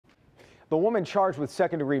The woman charged with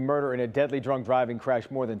second-degree murder in a deadly drunk driving crash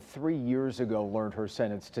more than 3 years ago learned her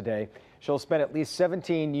sentence today. She'll spend at least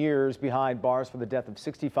 17 years behind bars for the death of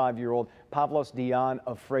 65-year-old Pavlos Dion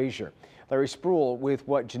of Frazier. Larry Spruill with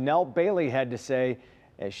what Janelle Bailey had to say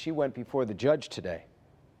as she went before the judge today.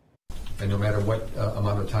 And no matter what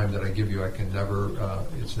amount of time that I give you, I can never,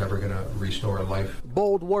 it's never going to restore a life.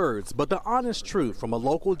 Bold words, but the honest truth from a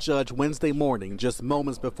local judge Wednesday morning, just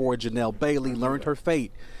moments before Janelle Bailey learned her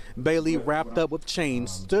fate. Bailey, wrapped up with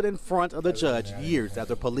chains, stood in front of the judge years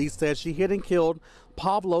after police said she hit and killed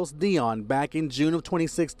Pavlos Dion back in June of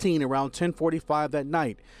 2016 around 10:45 that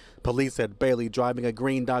night. Police said Bailey, driving a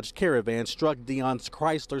green Dodge Caravan, struck Dion's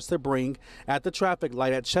Chrysler Sebring at the traffic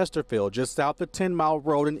light at Chesterfield, just south of 10 Mile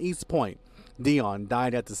Road in East Point. Dion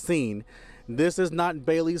died at the scene. This is not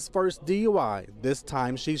Bailey's first DUI. This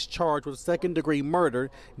time she's charged with second-degree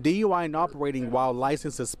murder, DUI and operating while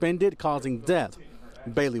license suspended, causing death.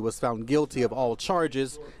 Bailey was found guilty of all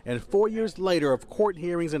charges, and 4 years later of court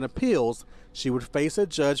hearings and appeals, she would face a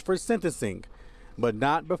judge for sentencing. But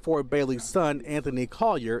not before Bailey's son, Anthony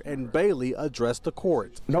Collier, and Bailey addressed the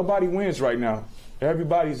court. Nobody wins right now.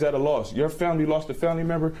 Everybody's at a loss. Your family lost a family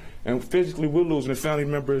member, and physically we're losing a family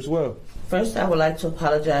member as well. First, I would like to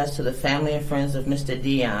apologize to the family and friends of Mr.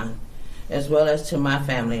 Dion, as well as to my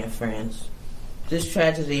family and friends. This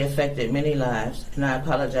tragedy affected many lives, and I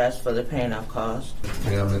apologize for the pain I've caused.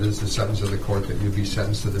 Ma'am, it is the sentence of the court that you be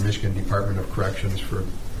sentenced to the Michigan Department of Corrections for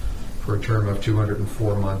a term of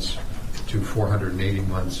 204 months to 480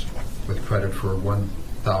 months with credit for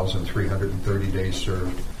 1,330 days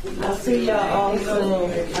served. I'll see y'all all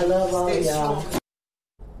soon. I love all y'all.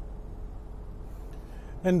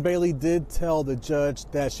 And Bailey did tell the judge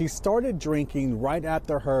that she started drinking right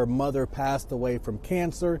after her mother passed away from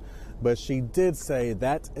cancer, but she did say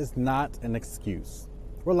that is not an excuse.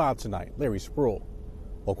 We're live tonight. Larry Spruill,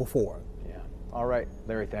 Local 4. Yeah. All right,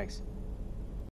 Larry, thanks.